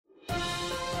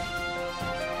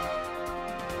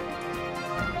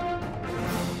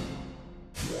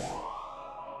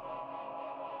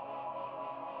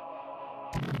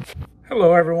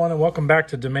Hello everyone and welcome back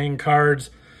to Domain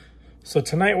Cards. So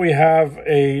tonight we have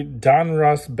a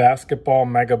Donruss basketball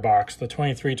mega box, the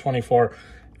 23-24,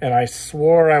 and I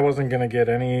swore I wasn't going to get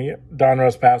any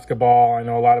Donruss basketball. I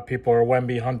know a lot of people are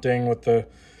Wemby hunting with the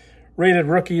rated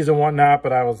rookies and whatnot,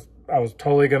 but I was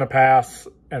totally going to pass.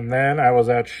 And then I was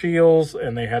at Scheels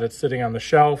and they had it sitting on the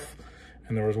shelf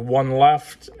and there was one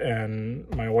left and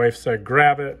my wife said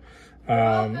grab it.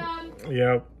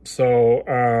 Yep. So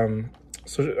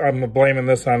I'm blaming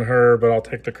this on her, but I'll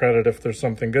take the credit if there's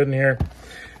something good in here.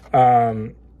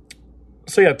 So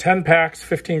yeah, 10 packs,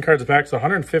 15 cards a pack, so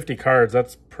 150 cards.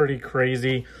 That's pretty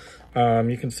crazy.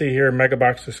 You can see here, Mega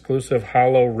Box exclusive,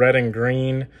 holo, red and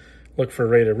green. Look for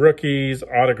rated rookies,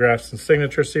 autographs, and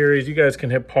signature series. You guys can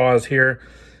hit pause here.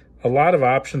 A lot of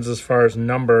options as far as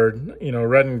numbered. You know,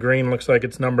 red and green looks like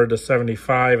it's numbered to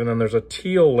 75, and then there's a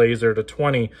teal laser to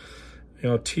 20. You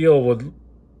know, teal would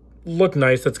look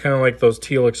nice. That's kind of like those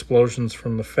teal explosions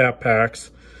from the fat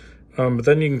packs. But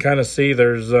then you can kind of see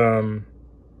there's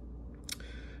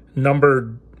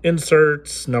numbered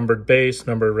inserts, numbered base,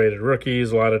 numbered rated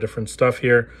rookies, a lot of different stuff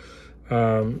here.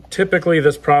 Typically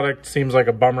this product seems like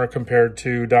a bummer compared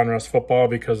to Donruss football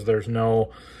because there's no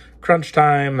crunch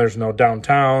time, there's no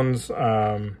downtowns.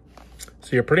 So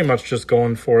you're pretty much just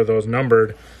going for those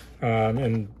numbered.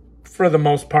 And for the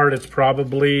most part, it's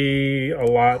probably a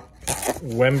lot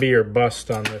Wemby or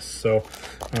bust on this. So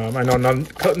I know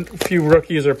a few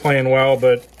rookies are playing well,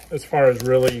 but as far as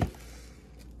really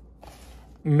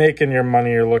making your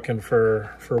money, you're looking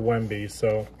for Wemby.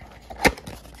 So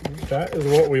that is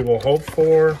what we will hope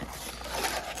for.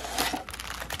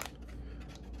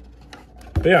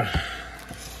 But yeah,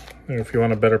 if you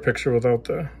want a better picture without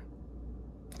the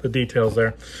details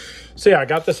there. So yeah, I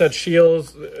got this at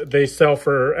Scheels. They sell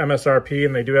for MSRP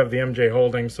and they do have the MJ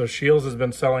holdings. So Scheels has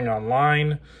been selling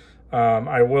online.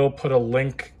 I will put a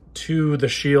link to the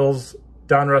Scheels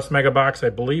Donruss Mega Box. I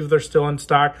believe they're still in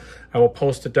stock. I will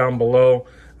post it down below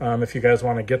if you guys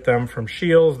want to get them from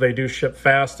Scheels. They do ship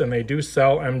fast and they do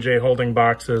sell MJ holding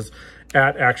boxes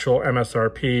at actual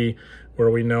MSRP,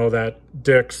 where we know that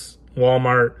Dick's,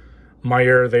 Walmart,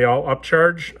 Meijer, they all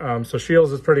upcharge. So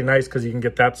Scheels is pretty nice because you can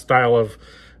get that style of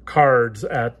cards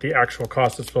at the actual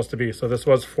cost it's supposed to be. So this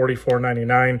was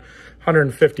 $44.99,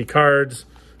 150 cards,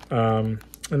 and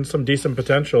some decent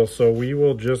potential. So we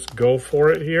will just go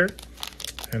for it here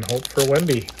and hope for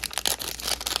Wemby.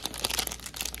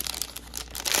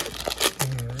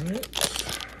 All right.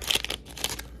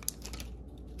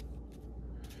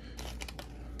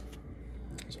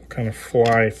 So we'll kind of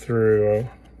fly through.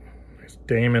 Nice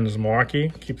Damon's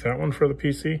Milwaukee. Keep that one for the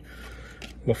PC.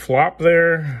 LaFlop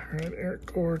there. All right, Eric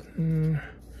Gordon.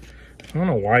 I don't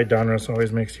know why Donruss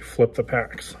always makes you flip the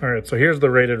packs. All right, so here's the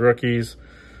rated rookies.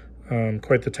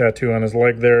 Quite the tattoo on his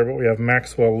leg there, but we have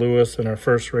Maxwell Lewis in our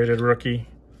first rated rookie.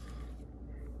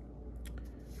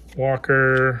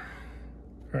 Walker.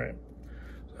 All right.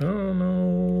 I don't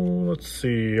know. Let's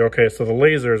see. Okay, so the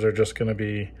lasers are just going to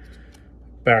be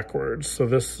backwards. So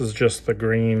this is just the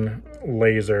green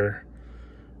laser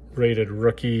rated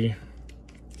rookie.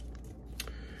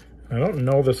 I don't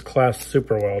know this class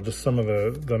super well, just some of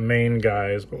the main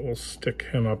guys, but we'll stick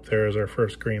him up there as our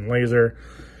first green laser.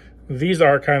 These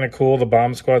are kind of cool, the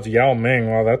bomb squads. Yao Ming,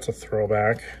 wow, that's a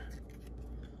throwback.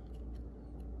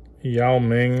 Yao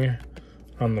Ming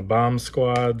on the bomb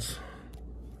squads.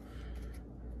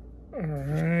 All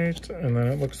right, and then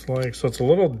it looks like, so it's a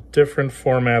little different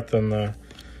format than the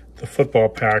football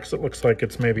packs. It looks like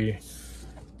it's maybe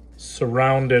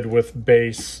surrounded with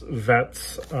base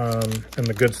vets and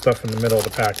the good stuff in the middle of the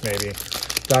pack maybe.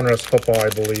 Donruss football, I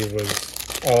believe,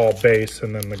 was all base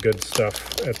and then the good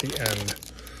stuff at the end.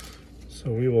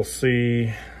 So we will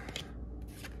see.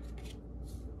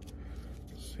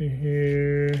 See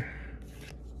here.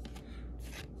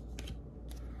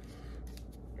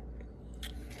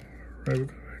 Red,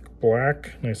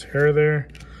 black, nice hair there.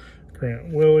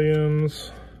 Grant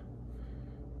Williams.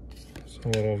 A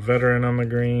little veteran on the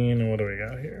green. And what do we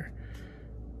got here?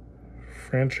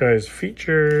 Franchise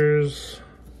features.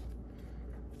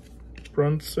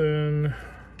 Brunson.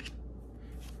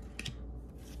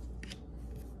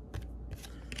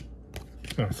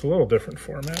 Oh, it's a little different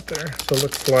format there. So it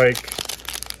looks like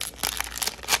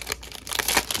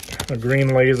a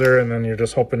green laser, and then you're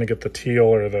just hoping to get the teal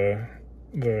or the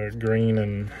green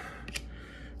and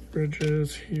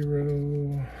Bridges,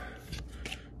 Hero.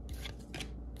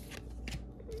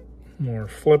 More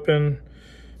flipping.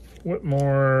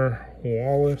 Whitmore,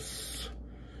 Wallace,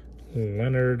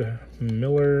 Leonard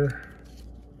Miller.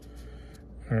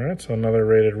 All right, so another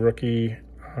rated rookie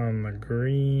on the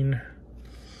green.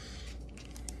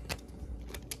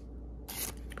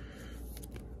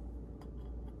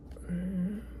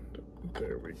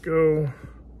 go.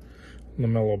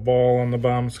 LaMelo Ball on the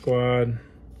bomb squad.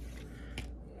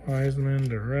 Wiseman,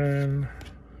 Duren.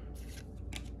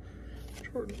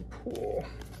 Jordan Poole.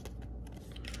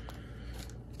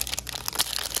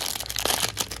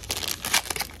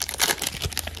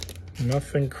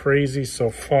 Nothing crazy so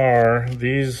far.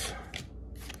 These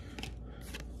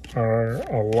are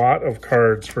a lot of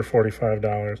cards for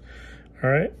 $45. All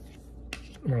right.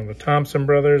 One of the Thompson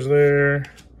brothers there.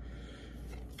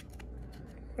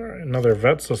 All right, another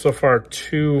vet. So far,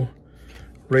 2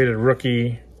 rated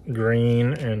rookie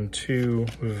green and 2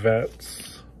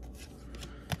 vets.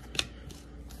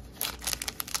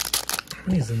 How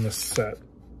many's in this set?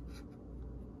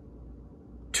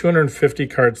 250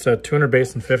 card set, 200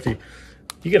 base and 50.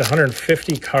 You get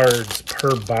 150 cards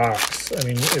per box. I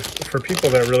mean, for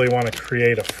people that really want to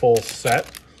create a full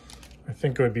set, I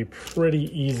think it would be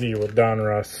pretty easy with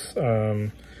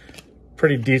Donruss.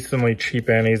 Pretty decently cheap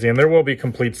and easy. And there will be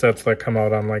complete sets that come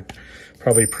out on like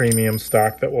probably premium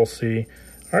stock that we'll see.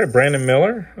 All right, Brandon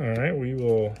Miller. All right, we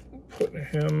will put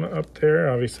him up there.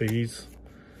 Obviously, he's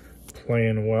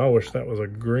playing well. Wish that was a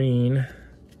green.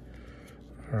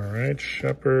 All right,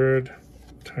 Shepard,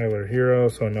 Tyler Hero,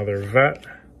 so another vet.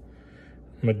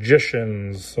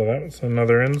 Magicians, so that's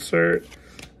another insert.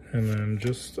 And then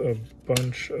just a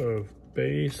bunch of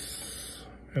base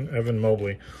and Evan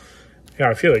Mobley. Yeah,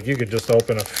 I feel like you could just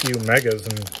open a few megas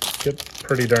and get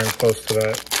pretty darn close to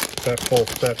that full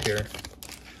set here.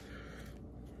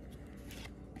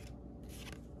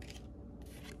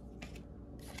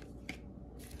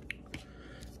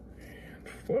 And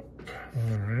flip.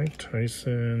 All right,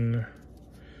 Tyson.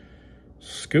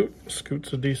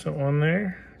 Scoot's a decent one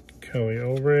there. Kelly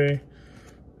Oubre.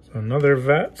 So another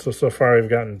vet. So far we've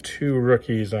gotten 2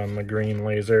 rookies on the green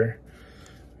laser.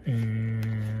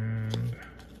 And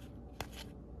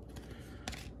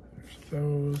there's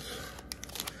those.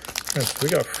 All right, so we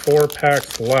got 4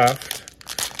 packs left.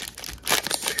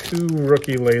 2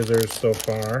 rookie lasers so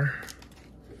far.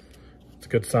 It's a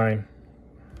good sign.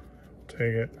 Take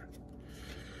it.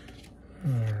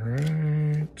 All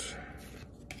right.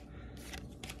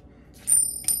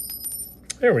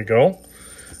 There we go.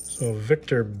 So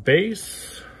Victor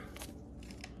base.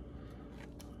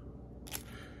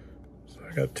 So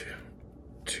I got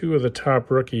two of the top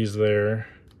rookies there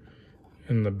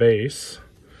in the base.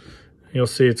 You'll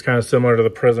see it's kind of similar to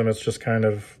the Prism. It's just kind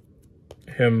of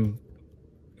him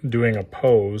doing a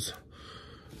pose.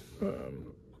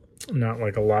 Not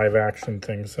like a live action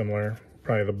thing similar.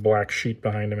 Probably the black sheet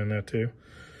behind him in that too.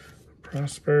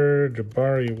 Prosper,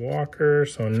 Jabari Walker.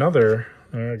 So another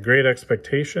Great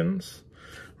Expectations.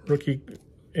 Rookie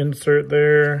insert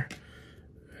there.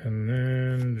 And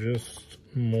then just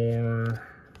more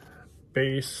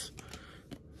base.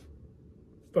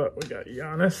 But we got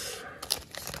Giannis.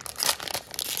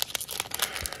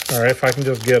 All right, if I can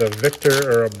just get a Victor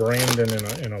or a Brandon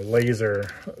in a laser,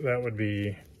 that would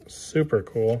be super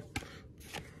cool.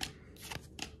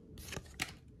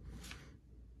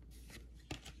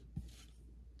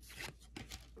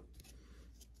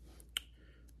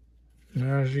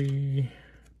 Najee,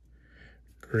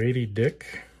 Grady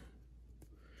Dick,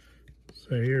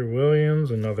 Zaire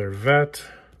Williams, another vet,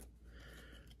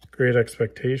 Great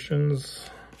Expectations,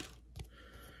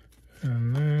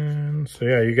 and then, so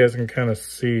yeah, you guys can kind of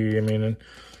see, I mean,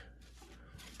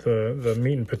 the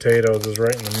meat and potatoes is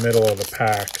right in the middle of the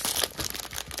packs.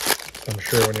 So I'm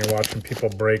sure when you're watching people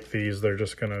break these, they're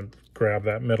just gonna grab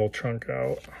that middle chunk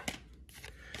out.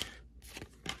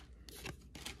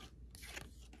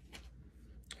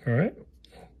 All right,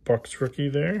 Bucks rookie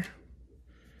there.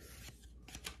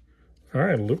 All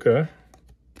right, Luka.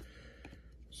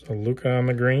 So Luka on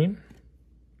the green.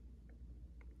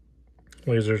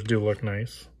 Lasers do look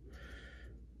nice.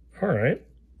 All right,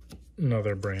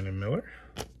 another Brandon Miller.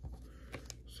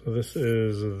 So this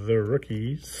is the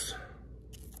rookies.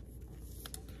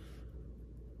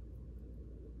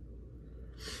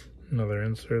 Another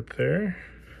insert there.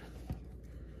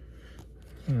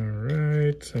 All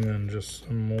right, and then just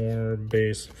some more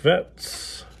base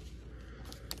vets.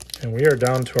 And we are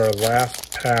down to our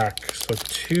last pack. So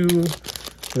 2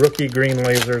 rookie green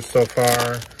lasers so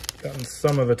far. Gotten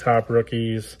some of the top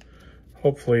rookies.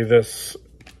 Hopefully this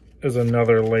is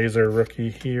another laser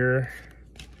rookie here.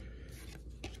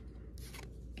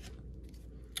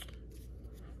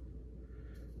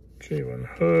 Jalen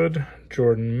Hood,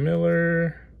 Jordan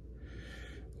Miller.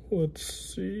 Let's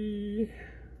see.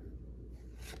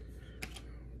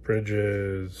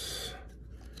 Bridges.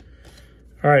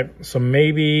 All right, so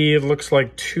maybe it looks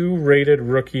like 2 rated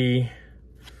rookie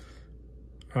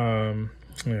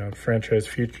franchise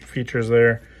features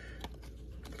there.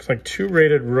 Looks like 2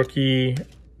 rated rookie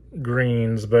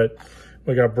greens, but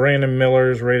we got Brandon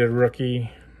Miller's rated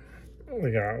rookie.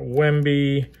 We got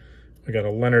Wemby. We got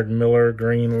a Leonard Miller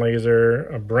green laser,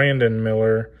 a Brandon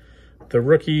Miller, the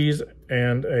rookies,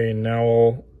 and a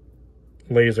Nowell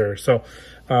laser. So,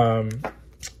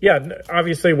 yeah,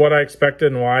 obviously what I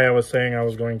expected and why I was saying I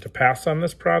was going to pass on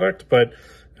this product, but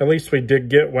at least we did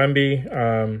get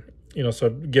Wemby. You know, so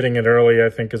getting it early, I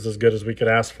think, is as good as we could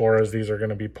ask for, as these are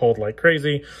going to be pulled like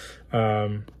crazy.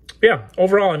 Yeah,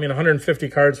 overall, I mean, 150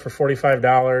 cards for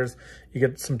 $45. You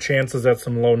get some chances at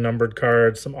some low-numbered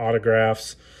cards, some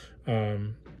autographs.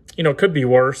 You know, it could be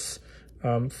worse.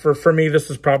 For me, this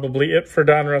is probably it for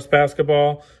Donruss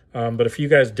basketball. But if you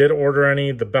guys did order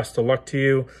any, the best of luck to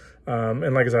you.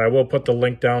 And like I said, I will put the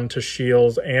link down to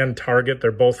Scheels and Target.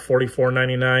 They're both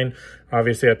 $44.99.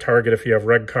 Obviously, at Target, if you have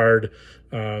Red Card,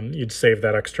 you'd save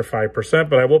that extra 5%.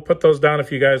 But I will put those down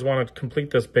if you guys want to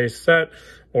complete this base set,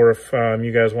 or if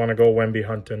you guys want to go Wemby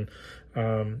hunting.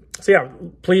 So yeah,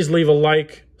 please leave a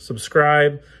like,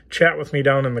 subscribe, chat with me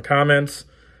down in the comments.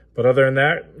 But other than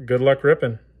that, good luck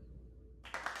ripping.